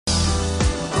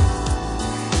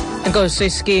Inkosi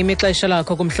Scheme ixesha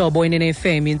lakho kumhlobo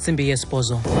weNFM intsimbi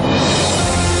yesibhozo.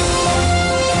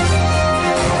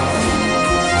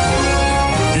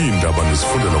 Iindaba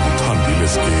nisifundela kuthambile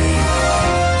Scheme.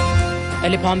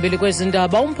 Eliphambili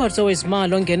kwezindaba, umphathiswa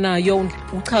wezimali ongenayo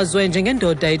uchazwe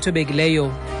njengendoda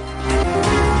ethobekileyo.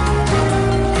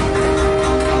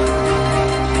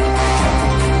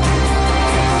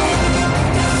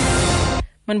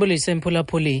 Manibulise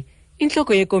mphulaphuli.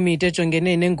 Intloko yekomiti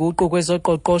ejongene nenguqu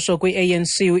kwezoqoqosho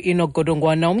kwi-ANC uEnoch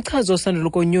Godongwana umchaze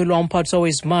osandul'ukonyulwa umphathiswa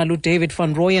wezimali uDavid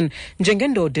van Rooyen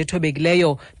njengendoda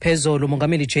ethobekileyo. Phezolo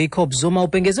umongameli Jacob Zuma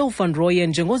ubhengeze uvan Rooyen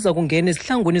njengoza kungena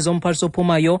ezihlangwini zomphathiswa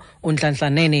ophumayo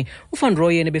uNhlanhlanene. Uvan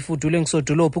Rooyen ebefudule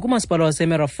ngisodolophu kumasipala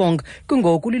waseMerafong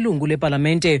kungoku lilungu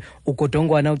lepalamente.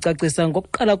 uGodongwana ucacisa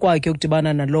ngokuqala kwakhe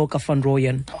ukudibana nalo kavan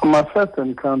Rooyen. My first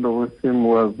encounter with him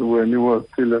was when he was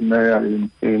still a mayor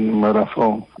in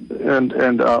Merafong.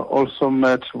 And I also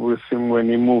met with him when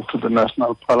he moved to the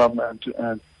National Parliament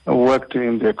and worked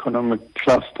in the economic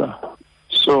cluster.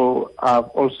 So I've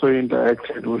also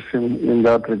interacted with him in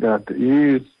that regard.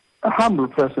 He is a humble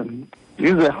person.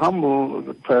 He's a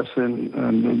humble person,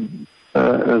 and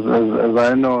as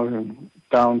I know him,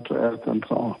 down to earth and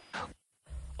so on.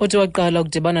 Uthi waqala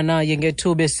ukudibana naye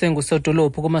ngethuba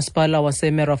esengusodolophu kumasipala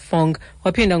waseMerafong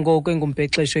waphinda ngoku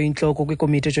engumbhexesho intloko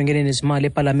kwikomiti ejongene nezimali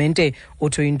epalamente.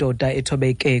 Uthi indoda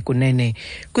ethobeke kunene.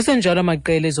 Kusenjalo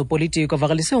amaqela ezopolitiko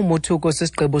avakalise umothuko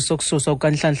sesigqibo sokususwa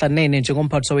kukaNhlanhlanene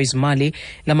njengomphathiswa wezimali.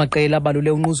 La maqela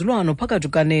abalule unquzulwano phakathi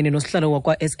kukanene nosihlalo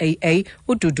wakwa-SAA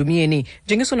uDudumyeni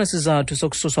njengesona sizathu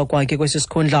sokususwa kwakhe kwesi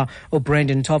sikhundla.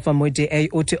 uBrandon Toffa Mwede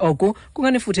uthi oku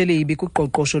kunganefuthe elibi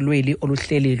kuqoqosho lweli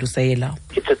oluhleli lusayela.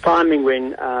 It's a timing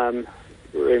when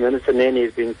Minister Nene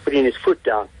has been putting his foot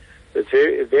down with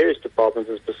various departments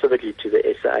and specifically to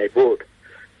the SAA board.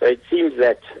 So it seems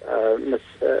that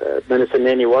Minister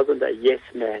Nene wasn't a yes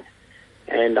man,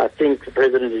 and I think the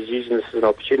President is using this as an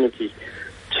opportunity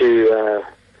to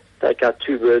take out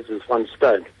two birds with one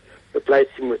stone, replace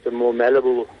him with a more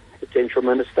malleable potential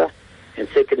minister, and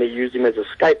secondly use him as a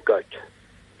scapegoat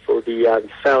for the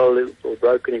foul or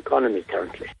broken economy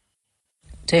currently.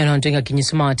 Thena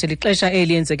njengaginyisimathi lixesha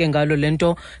eliyenzeke ngalo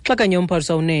lento xa kanye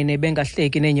umphathiswa unene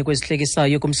bengahleki nenye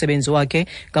kwezihlekisayo kumsebenzi wakhe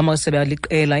ngamasebe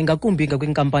aliqela ingakumbi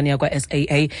ngakwinkampani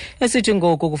yakwa-SAA esithi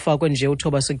ngoku kufakwe nje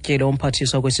uthoba sekutyela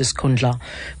umphathiswa kwesi sikhundla.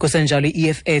 Kusenjalo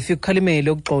i-EFF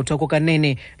ukukhalimele ukugxothwa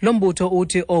kukanene. Lo mbutho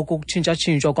uthi oku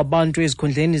kutshintshatshintshwa kwabantu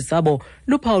ezikhundleni zabo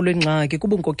luphawu lwengxaki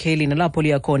kubunkokheli nalapho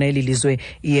liyakhona eli lizwe.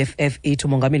 i-EFF ithi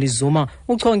umongameli Zuma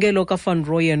uchongelo kavan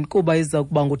Rooyen kuba iza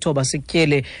kuba nguthoba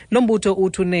sekutyele. Lo mbutho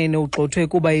uthi unene ugxothwe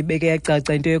kuba ibeke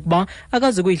yacaca into yokuba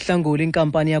akazi kuyihlangula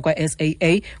inkampani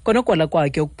yakwa-SAA konokwala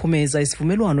kwakhe ukuphumeza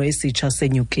isivumelwano esitsha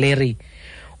senyukleri.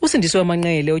 Usindiswe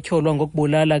wamanqele otyholwa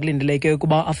ngokubulala kulindeleke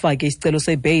ukuba afake isicelo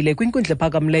sebheyile kwinkundla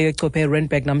ephakamileyo echophe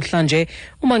Randburg namhlanje.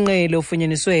 Umanqele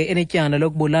ufunyaniswe enetyala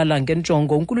lokubulala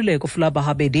ngenjongo unkululeko Flaba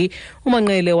Habedi.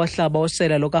 Umanqele wahlaba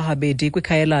osela lokaHabedi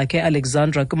kwikhaya lakhe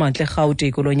Alexandra kuMantle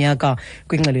Rhawuti kulo nyaka.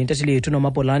 Kwingxelo yentatheli yethu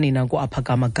noMabolani nanku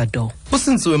aphakama Gado.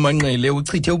 Usindiswe wamanqele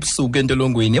uchithe ubusuku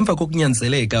entolongweni emva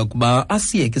kokunyanzeleka ukuba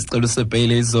asiyeke isicelo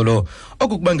sebheyile izolo.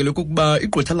 Oku kubangela ukuba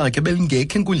igqwetha lakhe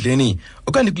belingekho enkundleni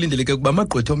okanye kulindeleke ukuba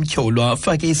amagqwetha omtyholwa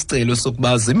afake isicelo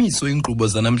sokuba zimiswe inkqubo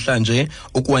zanamhlanje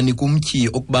ukuwanika umtyhi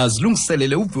okuba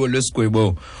zilungiselele uviwo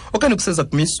lwesigwebo okanye kuseza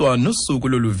kumiswa nosuku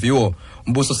loluviwo.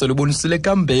 Umbuso selubonisile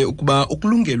kambe ukuba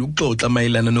ukulungela ukuxoxa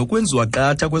mayelana nokwenziwa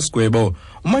qatha kwesigwebo.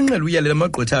 Umanqele uyalela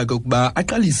amagqwetha akhe ukuba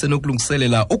aqalise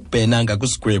nokulungiselela ukubhena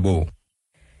ngakwisigwebo.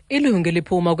 Ilungu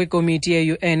eliphuma kwikomiti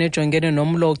ye-UN ejongene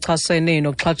nomlo ochasene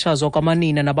nokuxhatshazwa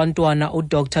kwamanina nabantwana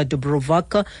uDr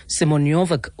Dubrovak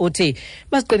Simonyovic uthi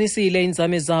baziqinisile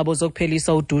inzame zabo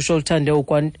zokuphelisa udusho oluthande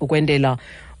ukwendela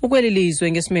ukweli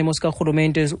lizwe ngesimemo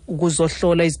sikarhulumente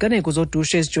ukuzohlola iziganeko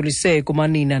zodusho ezijolise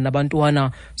kumanina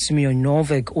nabantwana.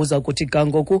 Simonyovic uza kuthi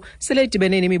kangoku sele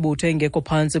idibene nemibutho engekho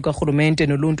phantsi karhulumente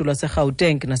noluntu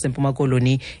lwaseGauteng nasempuma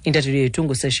koloni. Intatheli yethu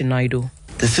nguSession Naidu.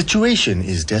 The situation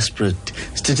is desperate.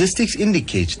 Statistics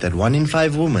indicate that 1 in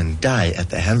 5 women die at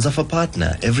the hands of a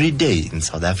partner every day in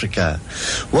South Africa.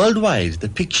 Worldwide, the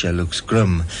picture looks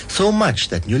grim, so much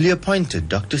that newly appointed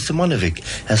Dr. Simonovic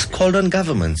has called on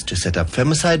governments to set up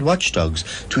femicide watchdogs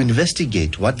to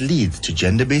investigate what leads to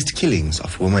gender-based killings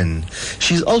of women.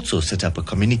 She's also set up a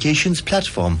communications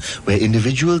platform where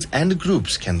individuals and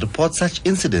groups can report such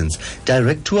incidents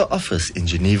direct to her office in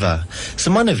Geneva.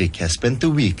 Simonovic has spent the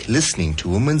week listening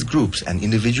to women's groups and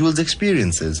individuals'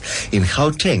 experiences in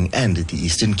Gauteng and the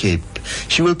Eastern Cape.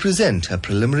 She will present her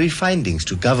preliminary findings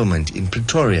to government in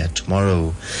Pretoria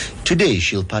tomorrow. Today,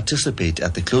 she'll participate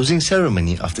at the closing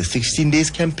ceremony of the 16 Days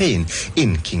campaign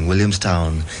in King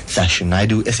Williamstown. Sasha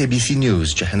Naidu, SABC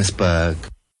News, Johannesburg.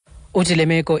 Uthi le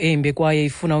meko embi kwaye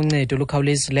ifuna uncedo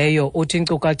lukhawulezileyo. Uthi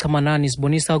iinkcukacha manani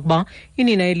zibonisa ukuba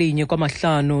inina elinye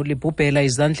kwamahlanu libhubhela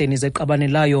ezandleni zeqabane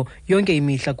layo yonke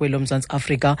imihla kwelo Mzantsi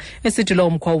Afrika. Esithi lo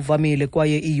mkhwa uvamile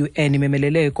kwaye i-UN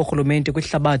imemelele kurhulumente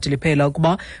kwihlabathi liphela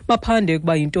ukuba baphande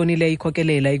ukuba yintoni le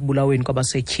ikhokelela ekubulaweni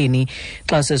kwabasetyhini.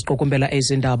 Xa seziqukumbela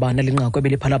ezi ndaba nalinqaku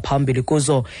ebeliphala phambili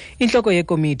kuzo, intloko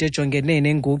yekomiti ejongene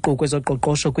nenguqu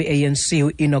kwezoqoqosho kwi-ANC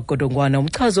uEnoch Godongwana,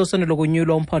 umchaze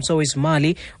osandul'ukonyulwa umphathiswa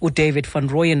wezimali uDavid van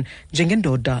Rooyen njenge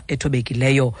ndoda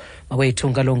ethobekileyo. Mawethu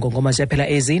ngalongo ngoma ziyaphela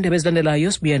ezi indaba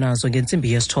ezilandelayo sibuye nazo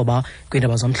ngentsimbi yesithoba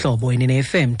kwiindaba zomhlobo enene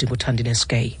FM ndinguthandile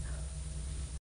SK.